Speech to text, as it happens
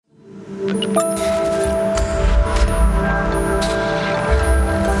All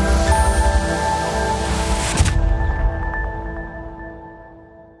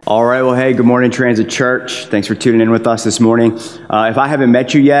right, well, hey, good morning, Transit Church. Thanks for tuning in with us this morning. If I haven't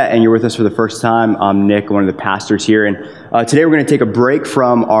met you yet and you're with us for the first time, I'm Nick, one of the pastors here. And today we're going to take a break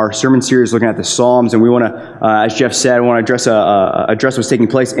from our sermon series looking at the Psalms. And we want to, as Jeff said, I want to address what's taking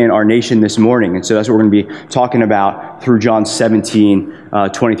place in our nation this morning. And so that's what we're going to be talking about through John 17,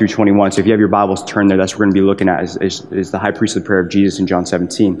 20 through 21. So if you have your Bibles, turn there. That's what we're going to be looking at is the high priestly prayer of Jesus in John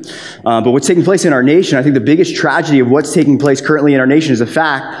 17. But what's taking place in our nation, I think the biggest tragedy of what's taking place currently in our nation is the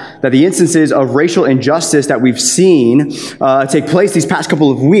fact that the instances of racial injustice that we've seen take place these past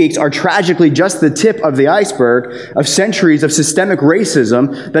couple of weeks are tragically just the tip of the iceberg of centuries of systemic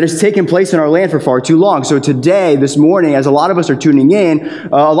racism that has taken place in our land for far too long. So today, this morning, as a lot of us are tuning in,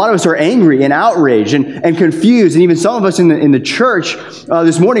 a lot of us are angry and outraged and confused, and even some of us in the church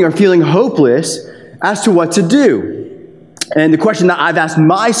this morning are feeling hopeless as to what to do. And the question that I've asked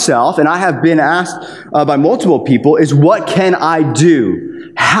myself, and I have been asked by multiple people, is what can I do?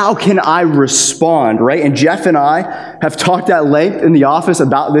 How can I respond, right? And Jeff and I have talked at length in the office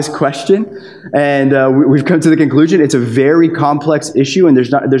about this question, and we've come to the conclusion it's a very complex issue, and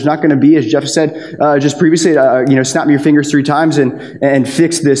there's not going to be, as Jeff said just previously, snap your fingers 3 times and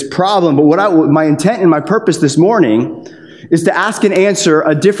fix this problem. But my intent and my purpose this morning is to ask and answer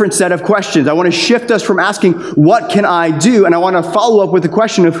a different set of questions. I want to shift us from asking, what can I do? And I want to follow up with the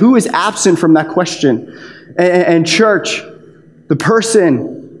question of who is absent from that question. And church, the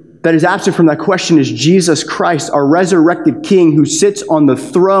person that is absent from that question is Jesus Christ, our resurrected King who sits on the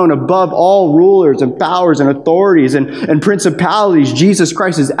throne above all rulers and powers and authorities and principalities. Jesus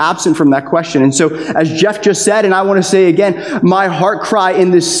Christ is absent from that question. And so, as Jeff just said, and I want to say again, my heart cry in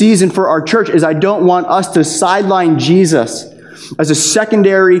this season for our church is I don't want us to sideline Jesus as a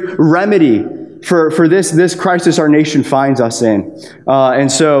secondary remedy for this crisis our nation finds us in.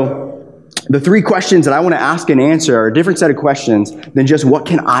 And so, the 3 questions that I want to ask and answer are a different set of questions than just what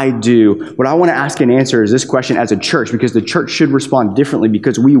can I do? What I want to ask and answer is this question as a church, because the church should respond differently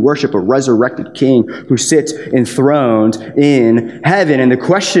because we worship a resurrected King who sits enthroned in heaven. And the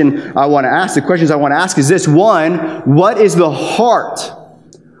questions I want to ask is this. 1, what is the heart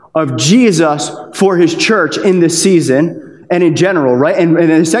of Jesus for his church in this season and in general, right? And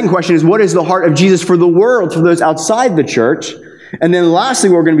then the second question is, what is the heart of Jesus for the world, for those outside the church? And then lastly,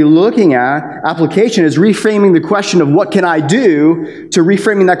 what we're going to be looking at, application, is reframing the question of what can I do, to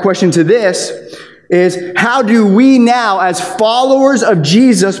reframing that question to this, is how do we now, as followers of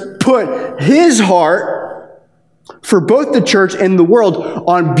Jesus, put his heart for both the church and the world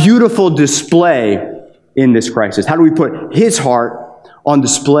on beautiful display in this crisis? How do we put his heart on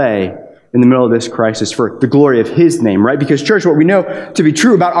display in the middle of this crisis for the glory of his name, right? Because church, what we know to be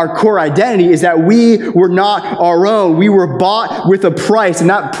true about our core identity is that we were not our own. We were bought with a price, and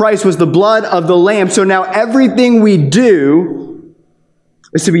that price was the blood of the Lamb. So now everything we do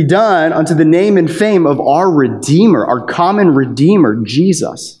is to be done unto the name and fame of our Redeemer, our common Redeemer,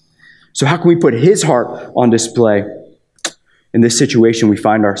 Jesus. So how can we put his heart on display in this situation we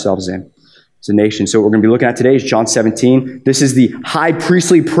find ourselves in as a nation? So what we're going to be looking at today is John 17. This is the high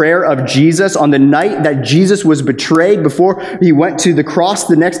priestly prayer of Jesus on the night that Jesus was betrayed before he went to the cross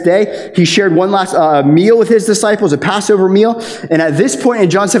the next day. He shared one last meal with his disciples, a Passover meal. And at this point in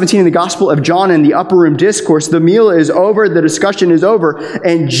John 17, in the Gospel of John, in the upper room discourse, the meal is over, the discussion is over,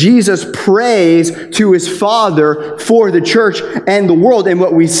 and Jesus prays to his Father for the church and the world. And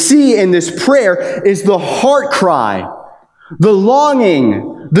what we see in this prayer is the heart cry, the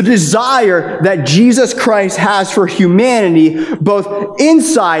longing, the desire that Jesus Christ has for humanity, both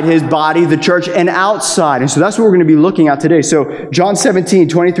inside his body, the church, and outside. And so that's what we're going to be looking at today. So John 17,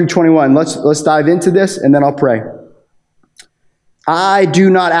 20 through 21. Let's dive into this, and then I'll pray. I do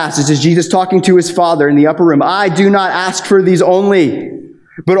not ask. This is Jesus talking to his Father in the upper room. I do not ask for these only,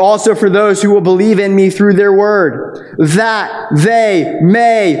 but also for those who will believe in me through their word, that they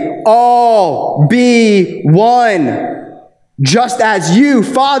may all be one. Just as you,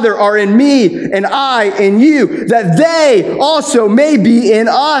 Father, are in me, and I in you, that they also may be in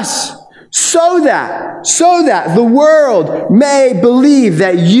us, so that the world may believe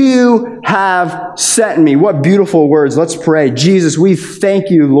that you have sent me. What beautiful words. Let's pray. Jesus, we thank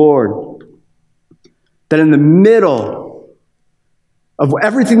you, Lord, that in the middle of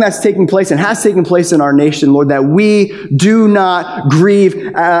everything that's taking place and has taken place in our nation, Lord, that we do not grieve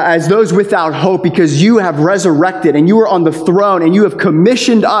as those without hope, because you have resurrected and you are on the throne and you have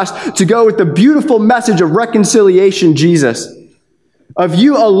commissioned us to go with the beautiful message of reconciliation, Jesus, of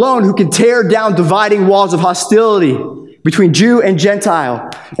you alone who can tear down dividing walls of hostility between Jew and Gentile,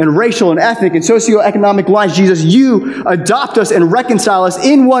 and racial and ethnic and socioeconomic lines. Jesus, you adopt us and reconcile us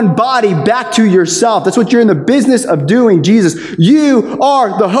in one body back to yourself. That's what you're in the business of doing, Jesus. You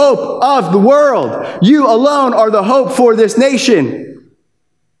are the hope of the world. You alone are the hope for this nation.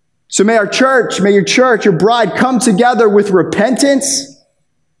 So may our church, may your church, your bride, come together with repentance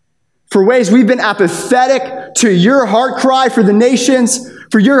for ways we've been apathetic to your heart cry for the nations,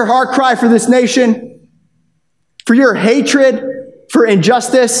 for your heart cry for this nation, for your hatred for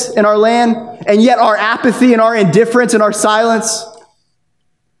injustice in our land, and yet our apathy and our indifference and our silence.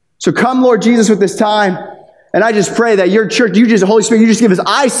 So come, Lord Jesus, with this time. And I just pray that your church, Holy Spirit, you just give us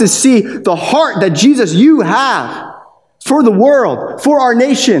eyes to see the heart that Jesus, you have for the world, for our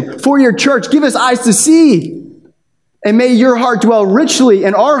nation, for your church. Give us eyes to see. And may your heart dwell richly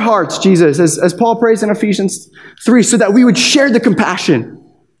in our hearts, Jesus, as Paul prays in Ephesians 3, so that we would share the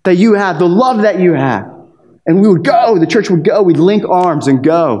compassion that you have, the love that you have. And we would go, the church would go, we'd link arms and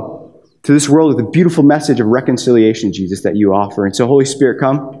go to this world with a beautiful message of reconciliation, Jesus, that you offer. And so, Holy Spirit,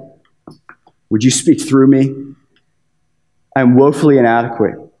 come. Would you speak through me? I'm woefully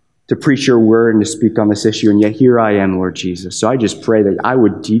inadequate to preach your word and to speak on this issue, and yet here I am, Lord Jesus. So I just pray that I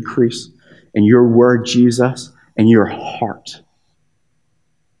would decrease, and your word, Jesus, and your heart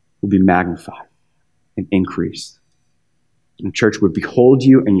will be magnified and increased. And the church would behold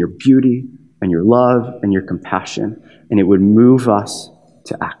you and your beauty and your love and your compassion, and it would move us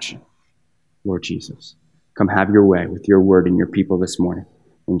to action. Lord Jesus, come have your way with your word and your people this morning.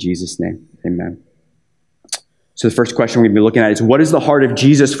 In Jesus' name, amen. So the first question we're going to be looking at is, what is the heart of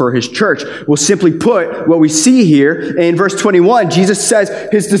Jesus for his church? Well, simply put, what we see here in verse 21, Jesus says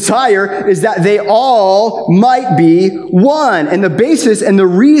his desire is that they all might be one. And the basis and the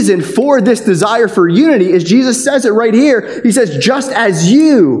reason for this desire for unity is Jesus says it right here. He says, just as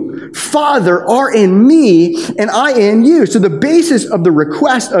you, Father, are in me and I in you. So the basis of the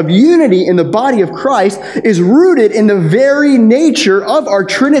request of unity in the body of Christ is rooted in the very nature of our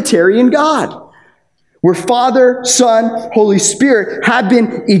Trinitarian God, where Father, Son, Holy Spirit have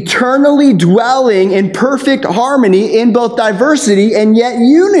been eternally dwelling in perfect harmony in both diversity and yet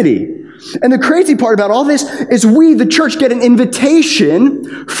unity. And the crazy part about all this is we, the church, get an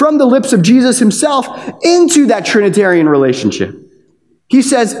invitation from the lips of Jesus himself into that Trinitarian relationship. He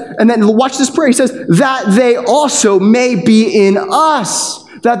says, and then watch this prayer, he says, that they also may be in us.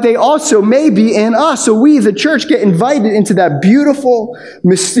 That they also may be in us. So we, the church, get invited into that beautiful,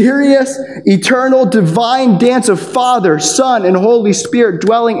 mysterious, eternal, divine dance of Father, Son, and Holy Spirit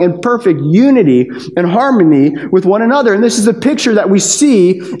dwelling in perfect unity and harmony with one another. And this is a picture that we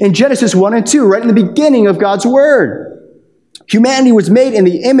see in Genesis 1 and 2, right in the beginning of God's Word. Humanity was made in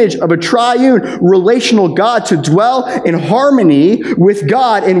the image of a triune relational God to dwell in harmony with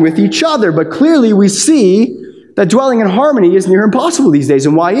God and with each other. But clearly we see that dwelling in harmony is near impossible these days.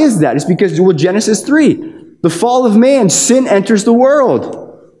 And why is that? It's because, well, Genesis 3, the fall of man, sin enters the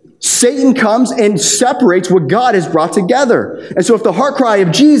world. Satan comes and separates what God has brought together. And so if the heart cry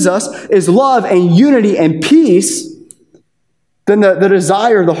of Jesus is love and unity and peace, then the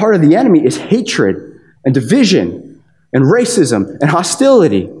desire of the heart of the enemy is hatred and division and racism and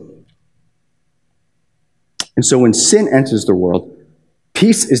hostility. And so when sin enters the world,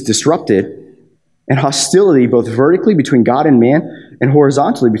 peace is disrupted, and hostility, both vertically between God and man, and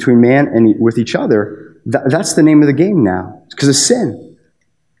horizontally between man and with each other, that's the name of the game now. It's because of sin.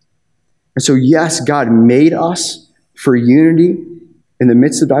 And so, yes, God made us for unity in the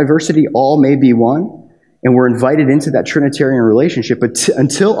midst of diversity. All may be one. And we're invited into that Trinitarian relationship. But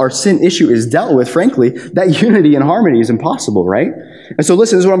until our sin issue is dealt with, frankly, that unity and harmony is impossible, right? And so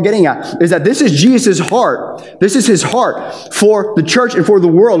listen, this is what I'm getting at, is that this is Jesus' heart. This is his heart for the church and for the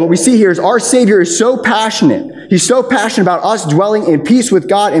world. What we see here is our Savior is so passionate. He's so passionate about us dwelling in peace with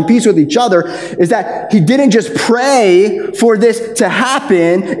God and peace with each other, is that he didn't just pray for this to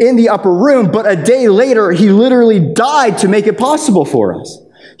happen in the upper room, but a day later, he literally died to make it possible for us.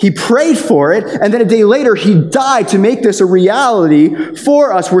 He prayed for it, and then a day later, he died to make this a reality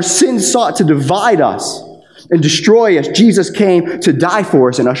for us, where sin sought to divide us and destroy us. Jesus came to die for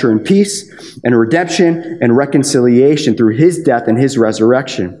us and usher in peace and redemption and reconciliation through his death and his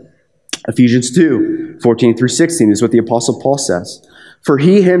resurrection. Ephesians 2, 14 through 16 is what the Apostle Paul says. For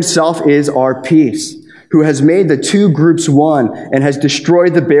he himself is our peace, who has made the two groups one and has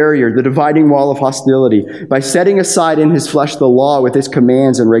destroyed the barrier, the dividing wall of hostility, by setting aside in his flesh the law with its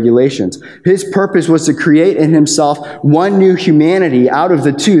commands and regulations. His purpose was to create in himself one new humanity out of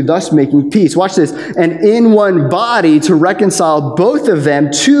the two, thus making peace. Watch this. And in one body to reconcile both of them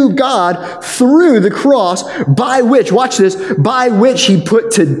to God through the cross, by which, watch this, by which he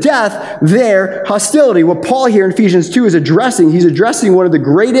put to death their hostility. What Paul here in Ephesians 2 is addressing, he's addressing one of the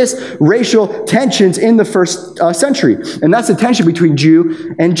greatest racial tensions in the first century. And that's the tension between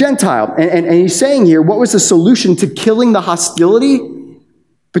Jew and Gentile. And he's saying here, what was the solution to killing the hostility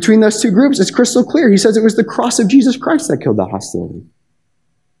between those two groups? It's crystal clear. He says it was the cross of Jesus Christ that killed the hostility.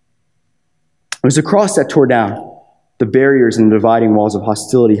 It was the cross that tore down the barriers and the dividing walls of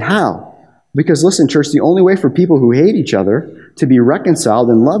hostility. How? Because listen, church, the only way for people who hate each other to be reconciled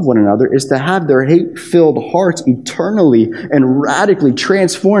and love one another is to have their hate-filled hearts eternally and radically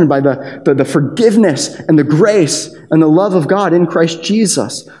transformed by the forgiveness and the grace and the love of God in Christ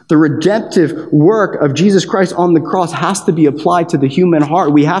Jesus. The redemptive work of Jesus Christ on the cross has to be applied to the human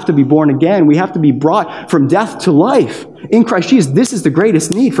heart. We have to be born again. We have to be brought from death to life in Christ Jesus. This is the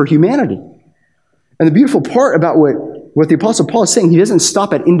greatest need for humanity. And the beautiful part about what the Apostle Paul is saying, he doesn't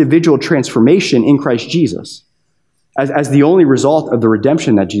stop at individual transformation in Christ Jesus as the only result of the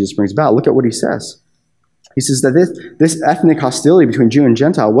redemption that Jesus brings about. Look at what he says. He says that this ethnic hostility between Jew and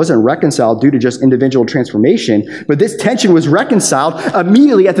Gentile wasn't reconciled due to just individual transformation, but this tension was reconciled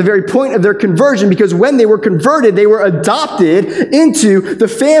immediately at the very point of their conversion, because when they were converted, they were adopted into the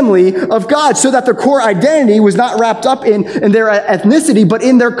family of God, so that their core identity was not wrapped up in their ethnicity, but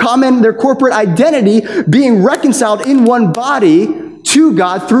in their corporate identity being reconciled in one body to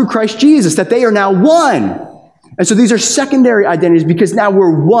God through Christ Jesus, that they are now one. And so these are secondary identities because now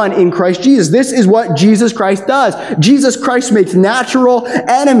we're one in Christ Jesus. This is what Jesus Christ does. Jesus Christ makes natural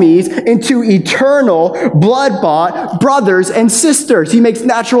enemies into eternal, blood-bought brothers and sisters. He makes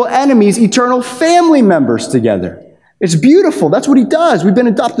natural enemies eternal family members together. It's beautiful. That's what he does. We've been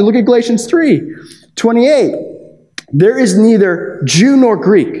adopted. Look at Galatians 3:28. There is neither Jew nor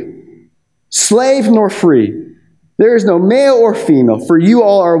Greek, slave nor free. There is no male or female, for you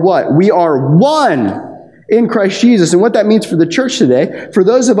all are what? We are one in Christ Jesus. And what that means for the church today, for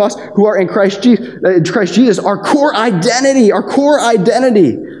those of us who are in Christ Jesus, our core identity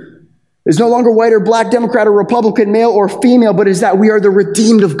is no longer white or black, Democrat or Republican, male or female, but is that we are the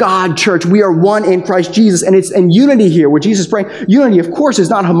redeemed of God, church. We are one in Christ Jesus. And it's in unity here, where Jesus is praying. Unity, of course, is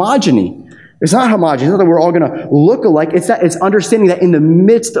not homogeny. It's not homogeny. It's not that we're all going to look alike. It's understanding that in the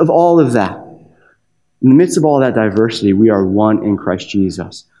midst of all of that, in the midst of all that diversity, we are one in Christ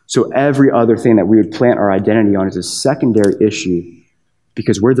Jesus. So every other thing that we would plant our identity on is a secondary issue,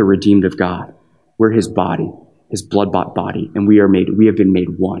 because we're the redeemed of God. We're his body, his blood-bought body, and we have been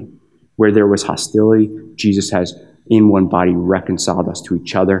made one. Where there was hostility, Jesus has in one body reconciled us to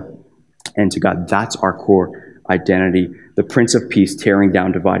each other and to God. That's our core identity. The Prince of Peace tearing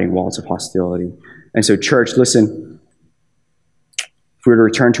down dividing walls of hostility. And so, church, listen, if we were to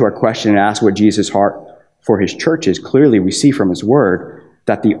return to our question and ask what Jesus' heart for his church is, clearly we see from his word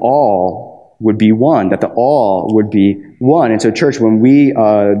that the all would be one, that the all would be one. And so, church, when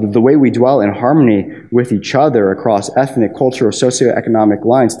the way we dwell in harmony with each other across ethnic, cultural, socioeconomic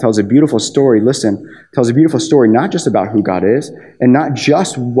lines tells a beautiful story, tells a beautiful story not just about who God is and not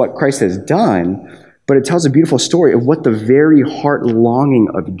just what Christ has done, but it tells a beautiful story of what the very heart longing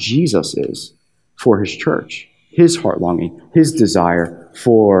of Jesus is for his church. His heart longing, his desire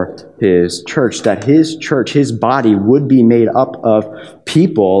for his church, that his church, his body would be made up of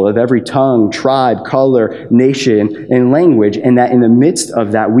people of every tongue, tribe, color, nation, and language, and that in the midst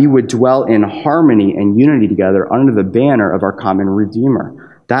of that, we would dwell in harmony and unity together under the banner of our common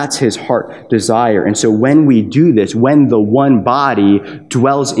Redeemer. That's his heart desire. And so when we do this, when the one body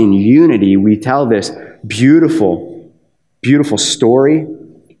dwells in unity, we tell this beautiful, beautiful story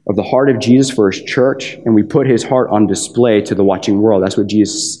of the heart of Jesus for his church, and we put his heart on display to the watching world. That's what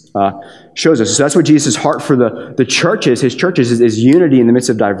Jesus shows us. So that's what Jesus' heart for the churches, his churches, is unity in the midst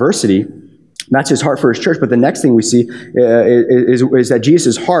of diversity. That's his heart for his church. But the next thing we see is that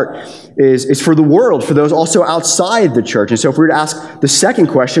Jesus' heart is for the world, for those also outside the church. And so if we were to ask the second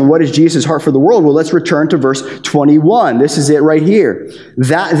question, what is Jesus' heart for the world? Well, let's return to verse 21. This is it right here.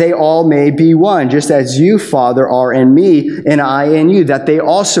 That they all may be one, just as you, Father, are in me, and I in you, that they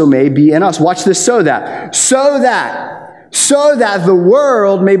also may be in us. Watch this. So that the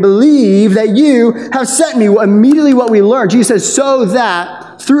world may believe that you have sent me. Immediately what we learn, Jesus says, so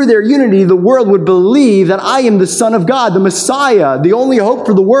that through their unity, the world would believe that I am the Son of God, the Messiah, the only hope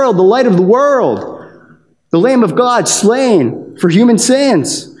for the world, the light of the world, the Lamb of God slain for human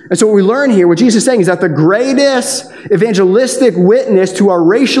sins. And so what we learn here, what Jesus is saying is that the greatest evangelistic witness to our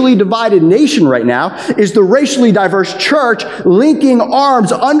racially divided nation right now is the racially diverse church linking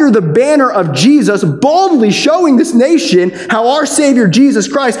arms under the banner of Jesus, boldly showing this nation how our Savior Jesus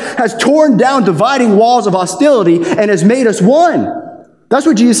Christ has torn down dividing walls of hostility and has made us one. That's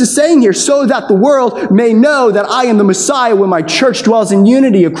what Jesus is saying here, so that the world may know that I am the Messiah when my church dwells in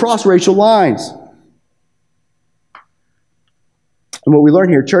unity across racial lines. And what we learn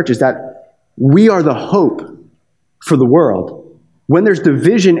here, church, is that we are the hope for the world. When there's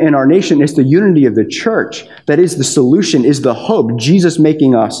division in our nation, it's the unity of the church that is the solution, is the hope, Jesus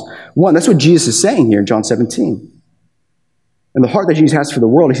making us one. That's what Jesus is saying here in John 17. And the heart that Jesus has for the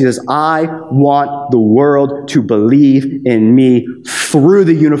world, he says, I want the world to believe in me through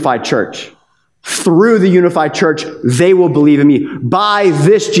the unified church. Through the unified church, they will believe in me. By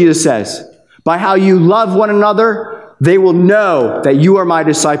this, Jesus says, by how you love one another, they will know that you are my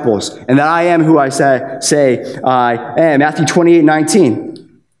disciples and that I am who I say I am. Matthew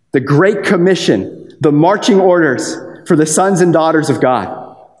 28:19. The Great Commission, the marching orders for the sons and daughters of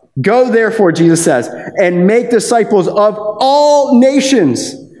God. Go therefore, Jesus says, and make disciples of all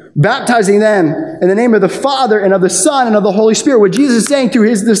nations, baptizing them in the name of the Father and of the Son and of the Holy Spirit. What Jesus is saying to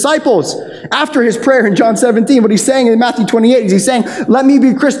his disciples after his prayer in John 17, what he's saying in Matthew 28 is he's saying, let me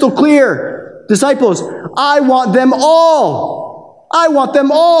be crystal clear. Disciples, I want them all. I want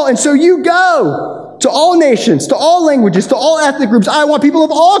them all. And so you go to all nations, to all languages, to all ethnic groups. I want people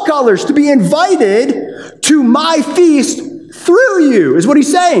of all colors to be invited to my feast through you, is what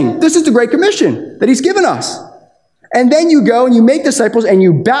he's saying. This is the Great Commission that he's given us. And then you go and you make disciples and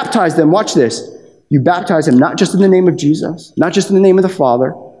you baptize them. Watch this. You baptize them not just in the name of Jesus, not just in the name of the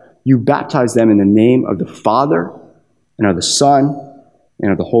Father. You baptize them in the name of the Father and of the Son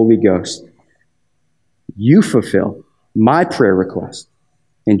and of the Holy Ghost. You fulfill my prayer request.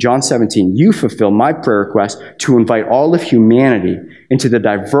 In John 17, you fulfill my prayer request to invite all of humanity into the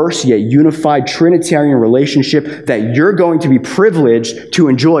diverse yet unified Trinitarian relationship that you're going to be privileged to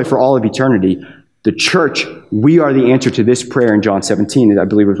enjoy for all of eternity. The church, we are the answer to this prayer in John 17, and I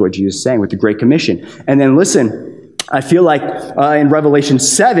believe is what Jesus is saying with the Great Commission. And then listen, I feel like in Revelation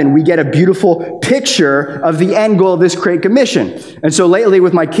 7, we get a beautiful picture of the end goal of this Great Commission. And so lately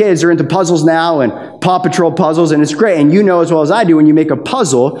with my kids, they're into puzzles now and Paw Patrol puzzles, and it's great. And you know as well as I do, when you make a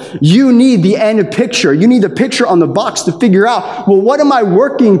puzzle, you need the end picture. You need the picture on the box to figure out, well, what am I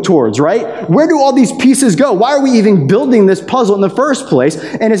working towards, right? Where do all these pieces go? Why are we even building this puzzle in the first place?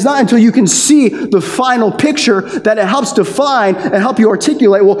 And it's not until you can see the final picture that it helps define and help you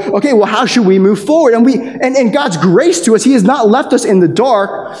articulate, well, how should we move forward? And God's grace to us, he has not left us in the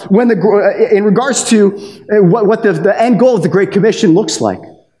dark in regards to what the end goal of the Great Commission looks like.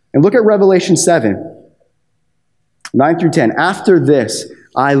 And look at Revelation 7, 9 through 10. After this,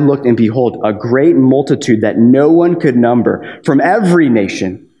 I looked, and behold, a great multitude that no one could number, from every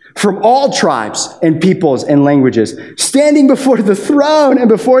nation, from all tribes and peoples and languages, standing before the throne and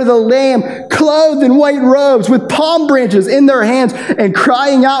before the Lamb, clothed in white robes, with palm branches in their hands, and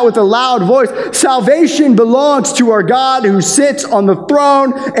crying out with a loud voice, salvation belongs to our God who sits on the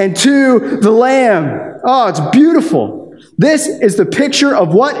throne and to the Lamb. Oh, it's beautiful. This is the picture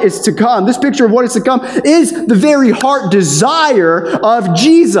of what is to come. This picture of what is to come is the very heart desire of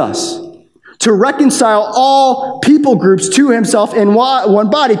Jesus, to reconcile all people groups to himself in one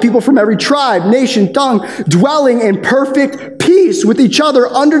body, people from every tribe, nation, tongue, dwelling in perfect peace with each other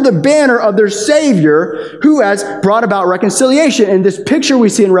under the banner of their Savior, who has brought about reconciliation. And this picture we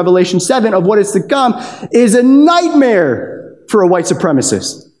see in Revelation 7 of what is to come is a nightmare for a white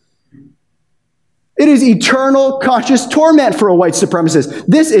supremacist. It is eternal conscious torment for a white supremacist.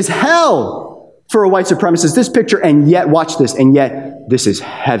 This is hell for a white supremacist, this picture, and yet, watch this, and yet this is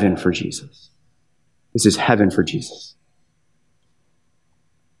heaven for Jesus. This is heaven for Jesus.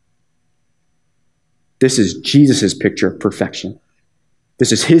 This is Jesus' picture of perfection.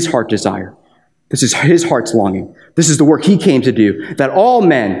 This is his heart desire. This is his heart's longing. This is the work he came to do, that all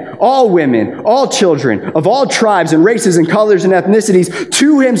men, all women, all children of all tribes and races and colors and ethnicities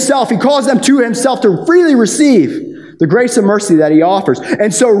to himself, he calls them to himself to freely receive the grace and mercy that he offers.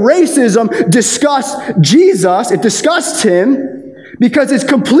 And so racism disgusts Jesus, it disgusts him, because it's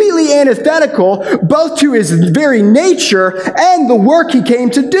completely antithetical both to his very nature and the work he came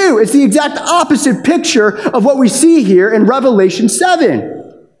to do. It's the exact opposite picture of what we see here in Revelation 7.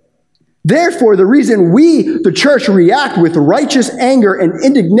 Therefore, the reason we, the church, react with righteous anger and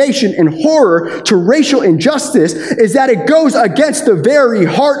indignation and horror to racial injustice is that it goes against the very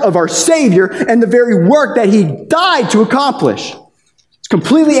heart of our Savior and the very work that he died to accomplish. It's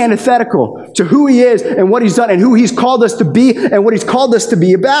completely antithetical to who he is and what he's done and who he's called us to be and what he's called us to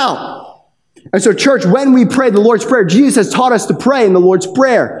be about. And so, church, when we pray the Lord's Prayer, Jesus has taught us to pray in the Lord's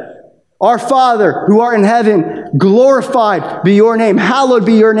Prayer. Our Father, who art in heaven, glorified be your name. Hallowed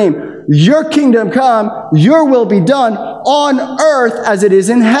be your name. Your kingdom come, your will be done on earth as it is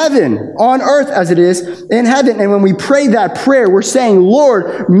in heaven. On earth as it is in heaven. And when we pray that prayer, we're saying,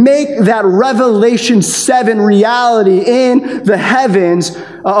 Lord, make that Revelation 7 reality in the heavens,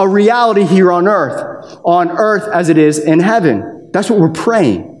 a reality here on earth as it is in heaven. That's what we're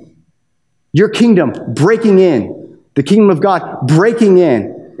praying. Your kingdom breaking in, the kingdom of God breaking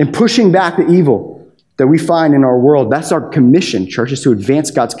in and pushing back the evil that we find in our world. That's our commission, church, is to advance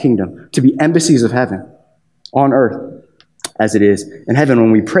God's kingdom, to be embassies of heaven on earth as it is in heaven.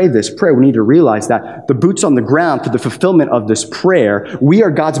 When we pray this prayer, we need to realize that the boots on the ground for the fulfillment of this prayer, we are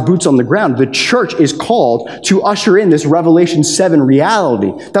God's boots on the ground. The church is called to usher in this Revelation 7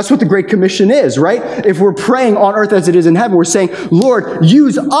 reality. That's what the Great Commission is, right? If we're praying on earth as it is in heaven, we're saying, Lord,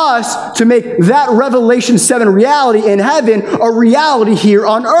 use us to make that Revelation 7 reality in heaven a reality here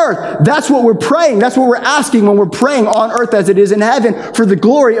on earth. That's what we're praying. That's what we're asking when we're praying on earth as it is in heaven for the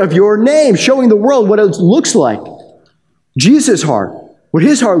glory of your name, showing the world what it looks like. Jesus' heart, what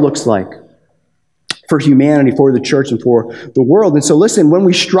his heart looks like for humanity, for the church, and for the world. And so listen, when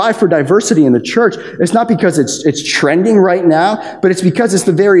we strive for diversity in the church, it's not because it's trending right now, but it's because it's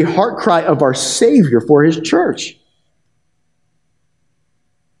the very heart cry of our Savior for his church.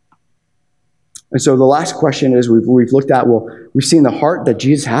 And so the last question is we've looked at, well, we've seen the heart that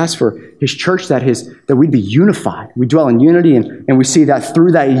Jesus has for his church, that we'd be unified. We dwell in unity, and we see that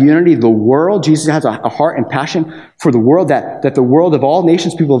through that unity, the world, Jesus has a heart and passion for the world, that the world of all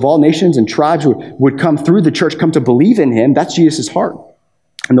nations, people of all nations and tribes would come through the church, come to believe in him. That's Jesus' heart.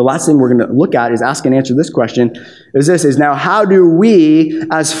 And the last thing we're going to look at is ask and answer this question, is now how do we,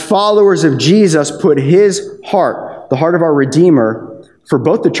 as followers of Jesus, put his heart, the heart of our Redeemer, for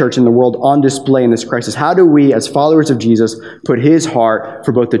both the church and the world on display in this crisis? How do we, as followers of Jesus, put his heart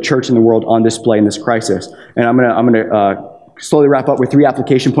for both the church and the world on display in this crisis? And I'm going to slowly wrap up with 3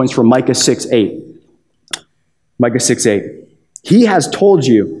 application points from Micah 6:8. Micah 6:8. He has told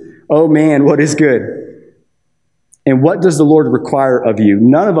you, oh man, what is good? And what does the Lord require of you?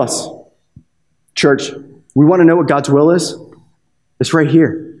 None of us, church, we want to know what God's will is. It's right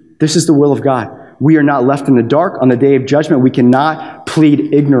here. This is the will of God. We are not left in the dark on the day of judgment. We cannot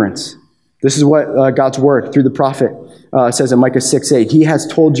plead ignorance. This is what God's word through the prophet says in Micah 6:8. He has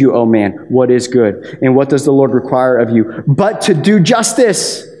told you, oh man, what is good. And what does the Lord require of you? But to do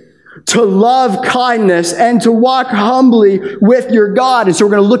justice, to love kindness, and to walk humbly with your God. And so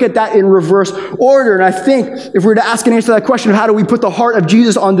we're going to look at that in reverse order. And I think if we were to ask and answer that question of how do we put the heart of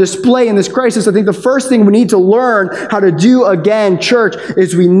Jesus on display in this crisis, I think the first thing we need to learn how to do again, church,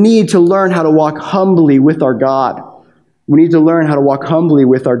 is we need to learn how to walk humbly with our God. We need to learn how to walk humbly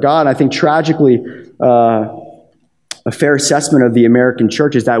with our God. I think tragically, a fair assessment of the American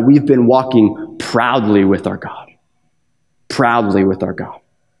church is that we've been walking proudly with our God. Proudly with our God.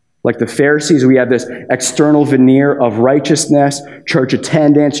 Like the Pharisees, we have this external veneer of righteousness, church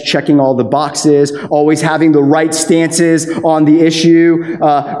attendance, checking all the boxes, always having the right stances on the issue.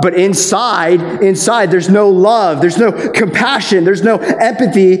 But inside, there's no love, there's no compassion, there's no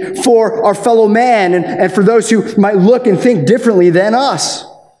empathy for our fellow man and for those who might look and think differently than us.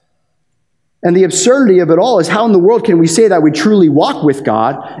 And the absurdity of it all is, how in the world can we say that we truly walk with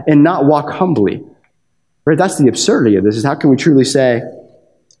God and not walk humbly? Right? That's the absurdity of this, is how can we truly say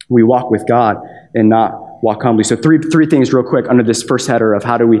we walk with God and not walk humbly? So three things real quick under this first header of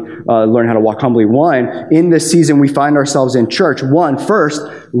how do we learn how to walk humbly. One, in this season we find ourselves in church. First,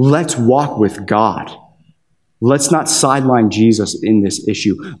 let's walk with God. Let's not sideline Jesus in this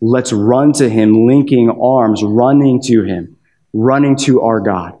issue. Let's run to him, linking arms, running to him, running to our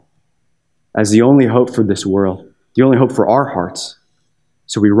God as the only hope for this world, the only hope for our hearts.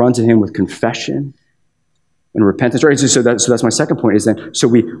 So we run to him with confession and repentance. Right? So that's my second point, is then, so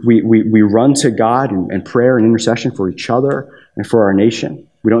we run to God and prayer and intercession for each other and for our nation.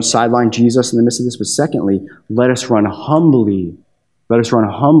 We don't sideline Jesus in the midst of this. But secondly, let us run humbly. Let us run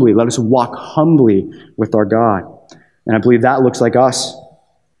humbly. Let us walk humbly with our God. And I believe that looks like us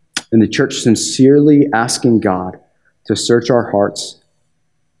in the church sincerely asking God to search our hearts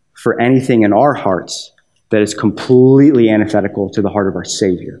for anything in our hearts that is completely antithetical to the heart of our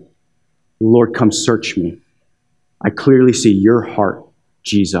Savior. Lord, come search me. I clearly see your heart,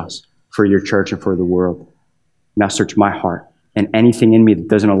 Jesus, for your church and for the world. Now search my heart. And anything in me that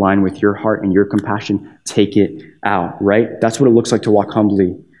doesn't align with your heart and your compassion, take it out, right? That's what it looks like to walk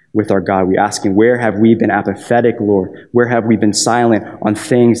humbly with our God. We ask him, where have we been apathetic, Lord? Where have we been silent on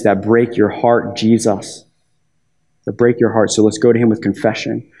things that break your heart, Jesus? That break your heart. So let's go to him with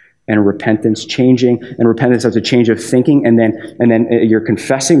confession and repentance, changing, and repentance as a change of thinking, and then you're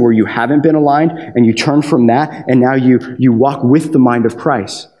confessing where you haven't been aligned, and you turn from that, and now you walk with the mind of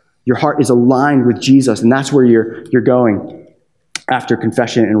Christ. Your heart is aligned with Jesus, and that's where you're going after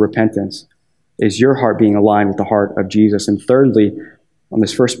confession and repentance, is your heart being aligned with the heart of Jesus. And thirdly, on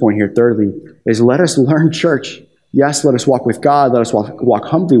this first point here, is let us learn, church. Yes, let us walk with God, let us walk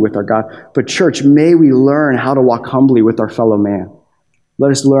humbly with our God, but church, may we learn how to walk humbly with our fellow man.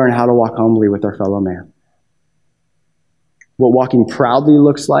 Let us learn how to walk humbly with our fellow man. What walking proudly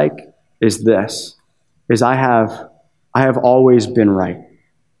looks like is this, is I have always been right?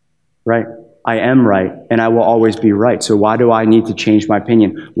 I am right, and I will always be right. So why do I need to change my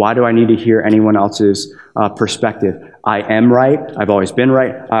opinion? Why do I need to hear anyone else's perspective? I am right. I've always been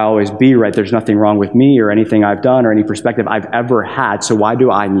right. I always be right. There's nothing wrong with me or anything I've done or any perspective I've ever had. So why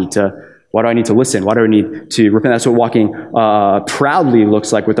do I need to listen? Why do I need to repent? That's what walking proudly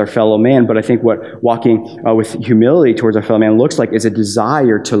looks like with our fellow man. But I think what walking with humility towards our fellow man looks like is a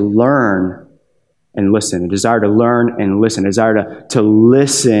desire to learn and listen, a desire to learn and listen, a desire to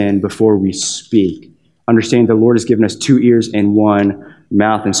listen before we speak. Understanding the Lord has given us 2 ears and 1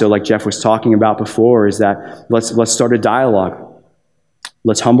 mouth. And so like Jeff was talking about before, is that let's start a dialogue.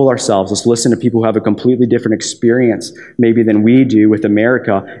 Let's humble ourselves. Let's listen to people who have a completely different experience maybe than we do with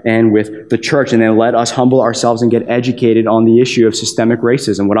America and with the church. And then let us humble ourselves and get educated on the issue of systemic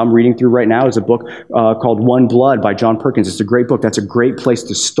racism. What I'm reading through right now is a book called One Blood by John Perkins. It's a great book. That's a great place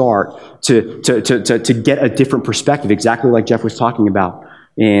to start to get a different perspective, exactly like Jeff was talking about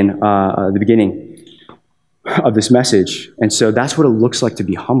in the beginning of this message. And so that's what it looks like to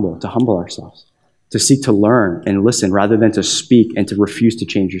be humble, to humble ourselves, to seek to learn and listen rather than to speak and to refuse to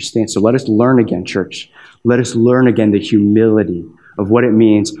change your stance. So let us learn again, church. Let us learn again the humility of what it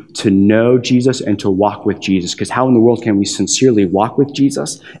means to know Jesus and to walk with Jesus. Because how in the world can we sincerely walk with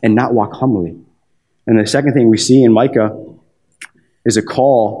Jesus and not walk humbly? And the second thing we see in Micah is a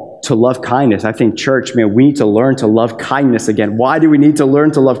call to love kindness. I think, church, man, we need to learn to love kindness again. Why do we need to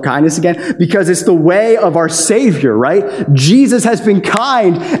learn to love kindness again? Because it's the way of our Savior, right? Jesus has been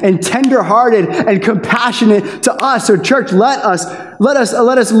kind and tender-hearted and compassionate to us. So, church, let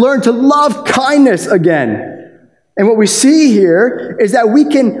us learn to love kindness again. And what we see here is that we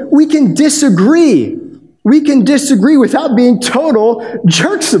can disagree. We can disagree without being total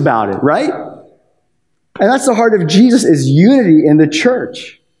jerks about it, right? And that's the heart of Jesus, is unity in the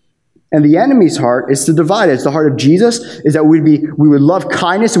church. And the enemy's heart is to divide. It's the heart of Jesus is that we would love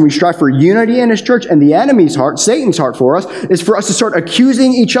kindness and we strive for unity in his church. And the enemy's heart, Satan's heart for us, is for us to start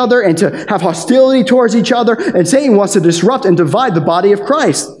accusing each other and to have hostility towards each other. And Satan wants to disrupt and divide the body of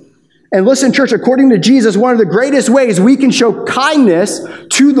Christ. And listen, church, according to Jesus, one of the greatest ways we can show kindness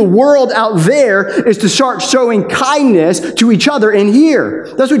to the world out there is to start showing kindness to each other in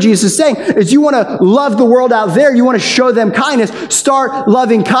here. That's what Jesus is saying. Is you want to love the world out there, you want to show them kindness, start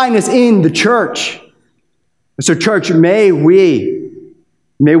loving kindness in the church. So, church, may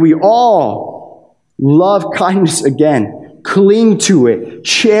we all love kindness again, cling to it,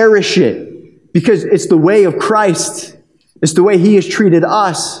 cherish it, because it's the way of Christ. It's the way he has treated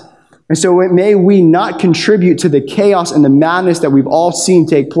us. And so may we not contribute to the chaos and the madness that we've all seen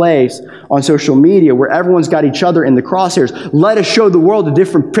take place on social media, where everyone's got each other in the crosshairs. Let us show the world a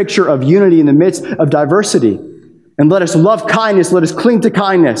different picture of unity in the midst of diversity. And let us love kindness. Let us cling to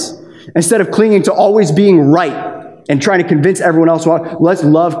kindness instead of clinging to always being right and trying to convince everyone else. Let's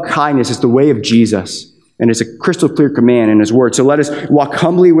love kindness. It's the way of Jesus. And it's a crystal clear command in his word. So let us walk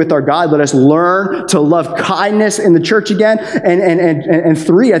humbly with our God. Let us learn to love kindness in the church again. And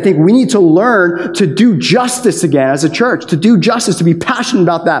 3, I think we need to learn to do justice again as a church, to do justice, to be passionate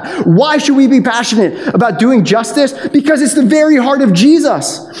about that. Why should we be passionate about doing justice? Because it's the very heart of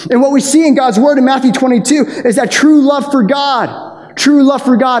Jesus. And what we see in God's word in Matthew 22 is that true love for God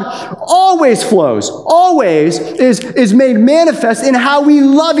always flows, always is made manifest in how we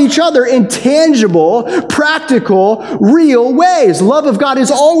love each other in tangible, practical, real ways. Love of God is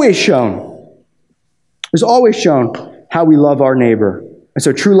always shown. It's always shown how we love our neighbor. And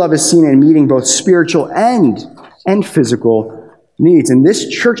so true love is seen in meeting both spiritual and physical needs. And this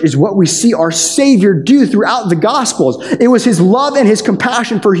church is what we see our Savior do throughout the Gospels. It was his love and his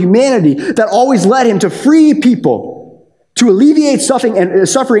compassion for humanity that always led him to free people, to alleviate suffering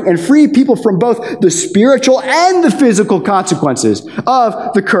and free people from both the spiritual and the physical consequences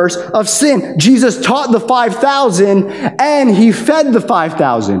of the curse of sin. Jesus taught the 5,000 and he fed the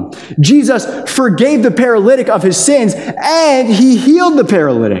 5,000. Jesus forgave the paralytic of his sins and he healed the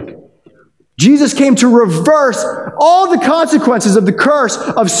paralytic. Jesus came to reverse all the consequences of the curse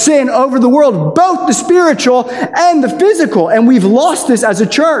of sin over the world, both the spiritual and the physical. And we've lost this as a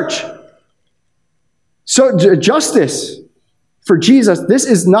church. So justice for Jesus, this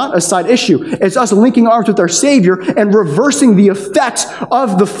is not a side issue. It's us linking arms with our Savior and reversing the effects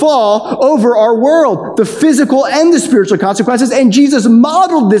of the fall over our world, the physical and the spiritual consequences. And Jesus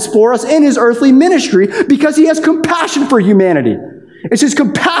modeled this for us in his earthly ministry because he has compassion for humanity. It's his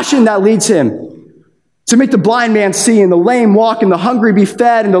compassion that leads him to make the blind man see and the lame walk and the hungry be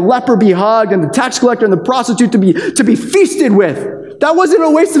fed and the leper be hugged and the tax collector and the prostitute to be feasted with. That wasn't a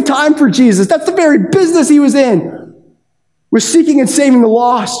waste of time for Jesus. That's the very business he was in. We're seeking and saving the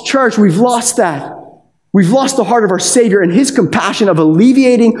lost. Church, we've lost that. We've lost the heart of our Savior and his compassion of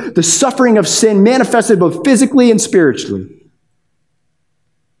alleviating the suffering of sin manifested both physically and spiritually.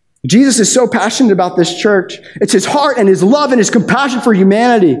 Jesus is so passionate about this church. It's his heart and his love and his compassion for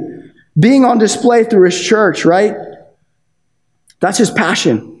humanity being on display through his church, right? That's his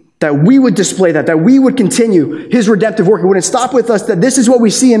passion. That we would display that we would continue his redemptive work. It wouldn't stop with us. That this is what we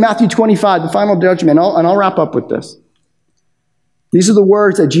see in Matthew 25, the final judgment. And I'll wrap up with this. These are the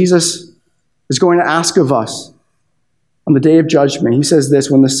words that Jesus is going to ask of us on the day of judgment. He says this,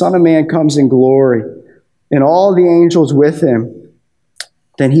 when the Son of Man comes in glory and all the angels with him,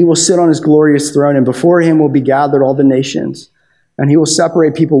 then he will sit on his glorious throne, and before him will be gathered all the nations. And he will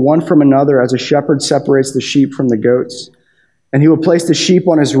separate people one from another as a shepherd separates the sheep from the goats. And he will place the sheep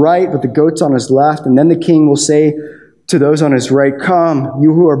on his right, but the goats on his left. And then the king will say to those on his right, come,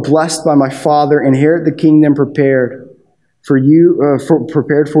 you who are blessed by my Father, inherit the kingdom prepared for you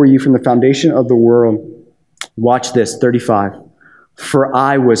from the foundation of the world. Watch this, 35. For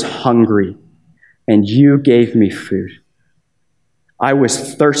I was hungry, and you gave me food. I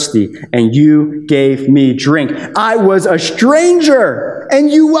was thirsty, and you gave me drink. I was a stranger,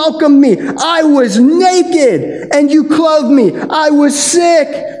 and you welcomed me. I was naked, and you clothed me. I was sick,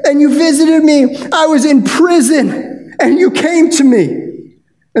 and you visited me. I was in prison, and you came to me.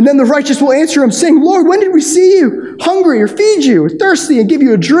 And then the righteous will answer him, saying, Lord, when did we see you hungry or feed you, or thirsty and give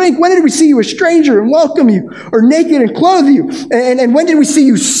you a drink? When did we see you a stranger and welcome you, or naked and clothe you? And when did we see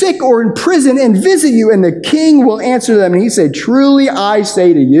you sick or in prison and visit you? And the king will answer them, and he said, truly I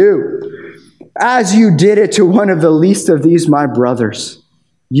say to you, as you did it to one of the least of these my brothers,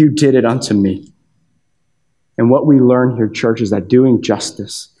 you did it unto me. And what we learn here, church, is that doing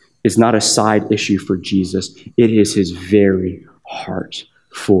justice is not a side issue for Jesus. It is his very heart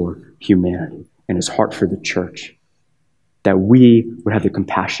for humanity and his heart for the church, that we would have the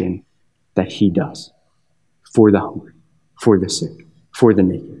compassion that he does for the hungry, for the sick, for the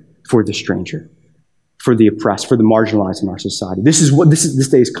naked, for the stranger, for the oppressed, for the marginalized in our society. This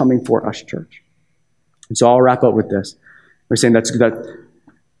day is coming for us, church. And so I'll wrap up with this. We're saying that's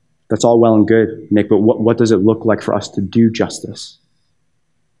all well and good, Nick, but what does it look like for us to do justice?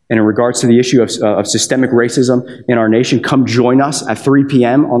 And in regards to the issue of systemic racism in our nation, come join us at 3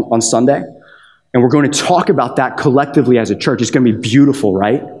 p.m. on Sunday. And we're going to talk about that collectively as a church. It's going to be beautiful,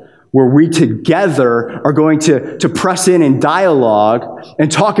 right? Where we together are going to press in dialogue and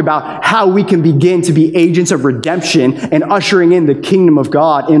talk about how we can begin to be agents of redemption and ushering in the kingdom of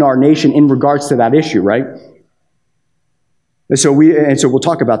God in our nation in regards to that issue, right? And so we'll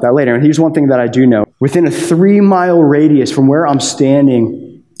talk about that later. And here's one thing that I do know. Within a 3-mile radius from where I'm standing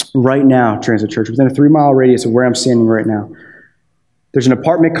right now, Transit Church, within a 3-mile radius of where I'm standing right now, there's an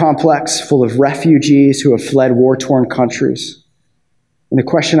apartment complex full of refugees who have fled war-torn countries. And the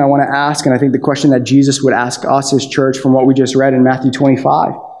question I want to ask, and I think the question that Jesus would ask us as church from what we just read in Matthew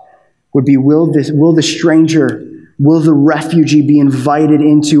 25, would be, will the stranger, will the refugee be invited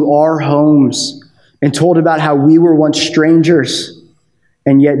into our homes and told about how we were once strangers,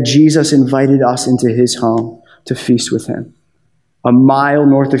 and yet Jesus invited us into his home to feast with him? A mile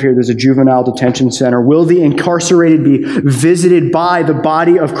north of here, there's a juvenile detention center. Will the incarcerated be visited by the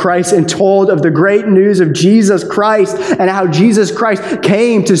body of Christ and told of the great news of Jesus Christ and how Jesus Christ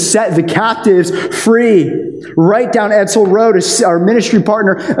came to set the captives free? Right down Edsel Road, our ministry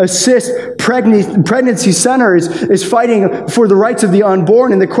partner, Assist Pregnancy Center, is fighting for the rights of the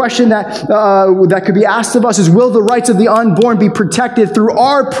unborn. And the question that could be asked of us is, will the rights of the unborn be protected through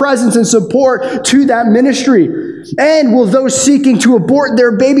our presence and support to that ministry? And will those seeking to abort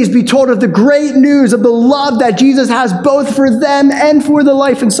their babies be told of the great news of the love that Jesus has both for them and for the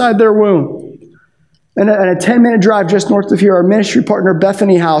life inside their womb? And a 10-minute drive just north of here, our ministry partner,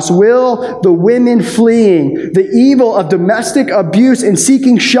 Bethany House. Will the women fleeing the evil of domestic abuse and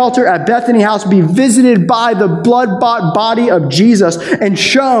seeking shelter at Bethany House be visited by the blood-bought body of Jesus and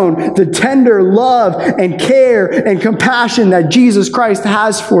shown the tender love and care and compassion that Jesus Christ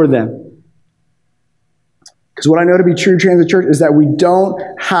has for them? Because what I know to be true, Transit Church, is that we don't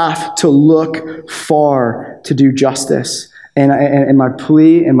have to look far to do justice. And my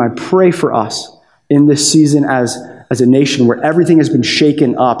plea and my pray for us in this season as a nation where everything has been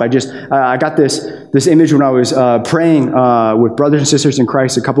shaken up. I got this image when I was praying with brothers and sisters in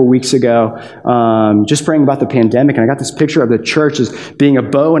Christ a couple weeks ago, just praying about the pandemic, and I got this picture of the church as being a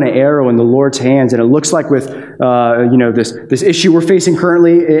bow and an arrow in the Lord's hands, and it looks like with this issue we're facing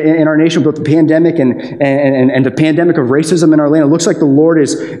currently in our nation, both the pandemic and the pandemic of racism in our land. It looks like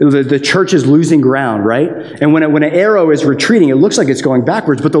the church is losing ground, right? And when an arrow is retreating, it looks like it's going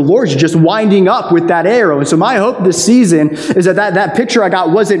backwards, but the Lord's just winding up with that arrow. And so my hope this season is that picture I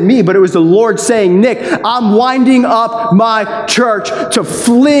got wasn't me, but it was the Lord saying, Nick, I'm winding up my church to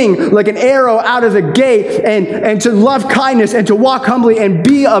fling like an arrow out of the gate and to love kindness and to walk humbly and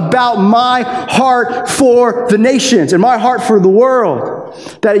be about my heart for the nations and my heart for the world.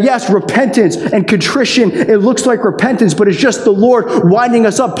 That yes, repentance and contrition, it looks like repentance, but it's just the Lord winding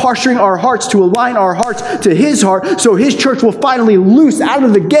us up, posturing our hearts to align our hearts to His heart, so His church will finally loose out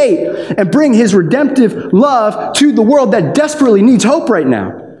of the gate and bring His redemptive love to the world that desperately needs hope right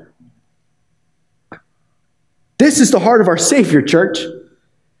now. This is the heart of our Savior, church.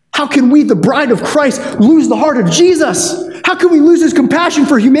 How can we, the bride of Christ, lose the heart of Jesus? How can we lose His compassion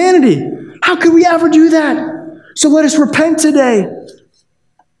for humanity? How could we ever do that? So let us repent today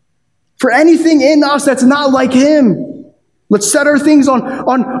for anything in us that's not like Him. Let's set our things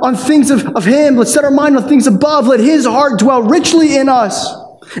on things of Him. Let's set our mind on things above. Let His heart dwell richly in us,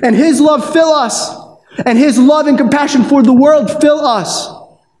 and His love fill us, and His love and compassion for the world fill us.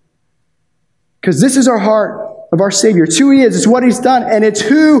 Because this is our heart of our Savior. It's who He is. It's what He's done. And it's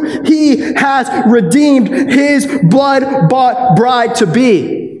who He has redeemed His blood-bought bride to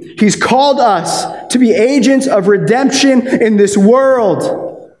be. He's called us to be agents of redemption in this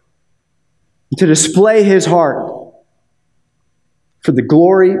world, to display His heart for the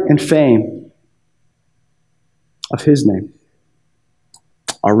glory and fame of His name,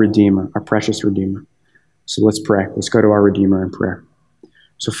 our Redeemer, our precious Redeemer. So let's pray. Let's go to our Redeemer in prayer.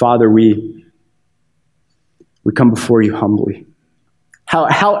 So Father, we come before You humbly.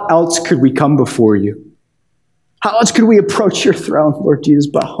 How else could we come before You? How else could we approach Your throne, Lord Jesus,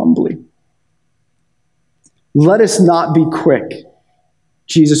 but humbly? Let us not be quick.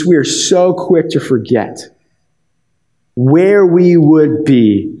 Jesus, we are so quick to forget where we would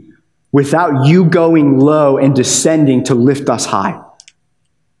be without You going low and descending to lift us high.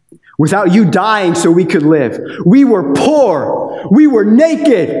 Without You dying so we could live. We were poor. We were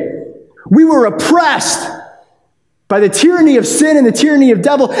naked. We were oppressed by the tyranny of sin and the tyranny of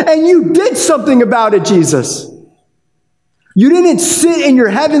devil, and You did something about it, Jesus. You didn't sit in Your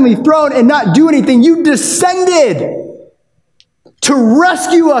heavenly throne and not do anything. You descended to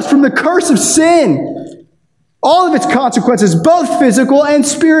rescue us from the curse of sin, all of its consequences, both physical and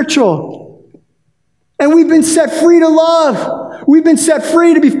spiritual. And we've been set free to love. We've been set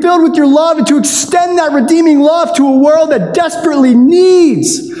free to be filled with Your love and to extend that redeeming love to a world that desperately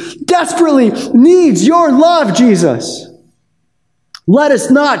needs Your love, Jesus. Let us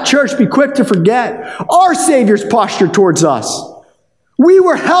not, church, be quick to forget our Savior's posture towards us. We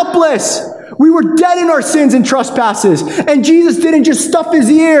were helpless. We were dead in our sins and trespasses. And Jesus didn't just stuff His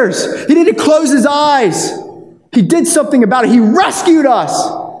ears. He didn't close His eyes. He did something about it. He rescued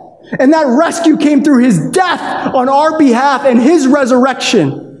us. And that rescue came through His death on our behalf and His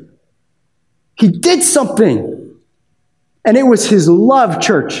resurrection. He did something. And it was His love,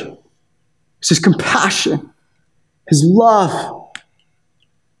 church. It's His compassion, His love,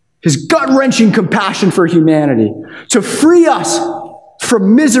 His gut-wrenching compassion for humanity to free us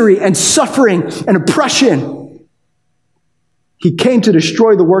from misery and suffering and oppression. He came to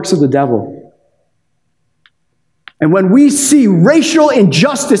destroy the works of the devil. And when we see racial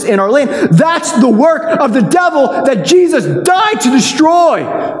injustice in our land, that's the work of the devil that Jesus died to destroy.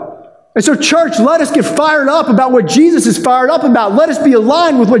 And so, church, let us get fired up about what Jesus is fired up about. Let us be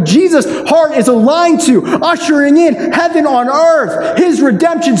aligned with what Jesus' heart is aligned to, ushering in heaven on earth, His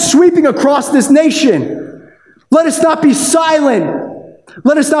redemption sweeping across this nation. Let us not be silent.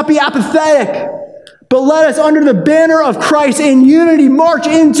 Let us not be apathetic, But let us, under the banner of Christ, in unity, march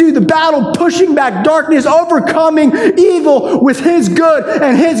into the battle, pushing back darkness, overcoming evil with His good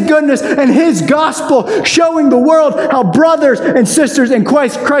and His goodness and His gospel, showing the world how brothers and sisters in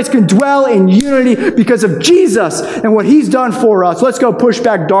Christ can dwell in unity because of Jesus and what He's done for us. Let's go push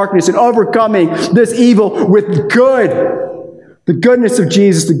back darkness and overcoming this evil with good. The goodness of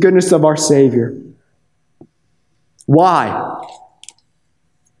Jesus, the goodness of our Savior. Why?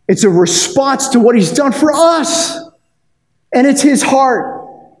 It's a response to what He's done for us. And it's His heart.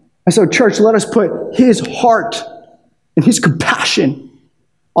 And so, church, let us put His heart and His compassion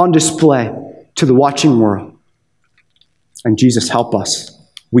on display to the watching world. And Jesus, help us.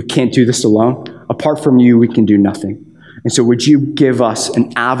 We can't do this alone. Apart from You, we can do nothing. And so would You give us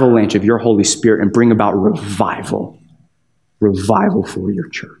an avalanche of Your Holy Spirit and bring about revival? Revival for Your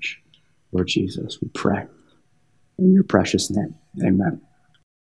church. Lord Jesus, we pray. In Your precious name, amen.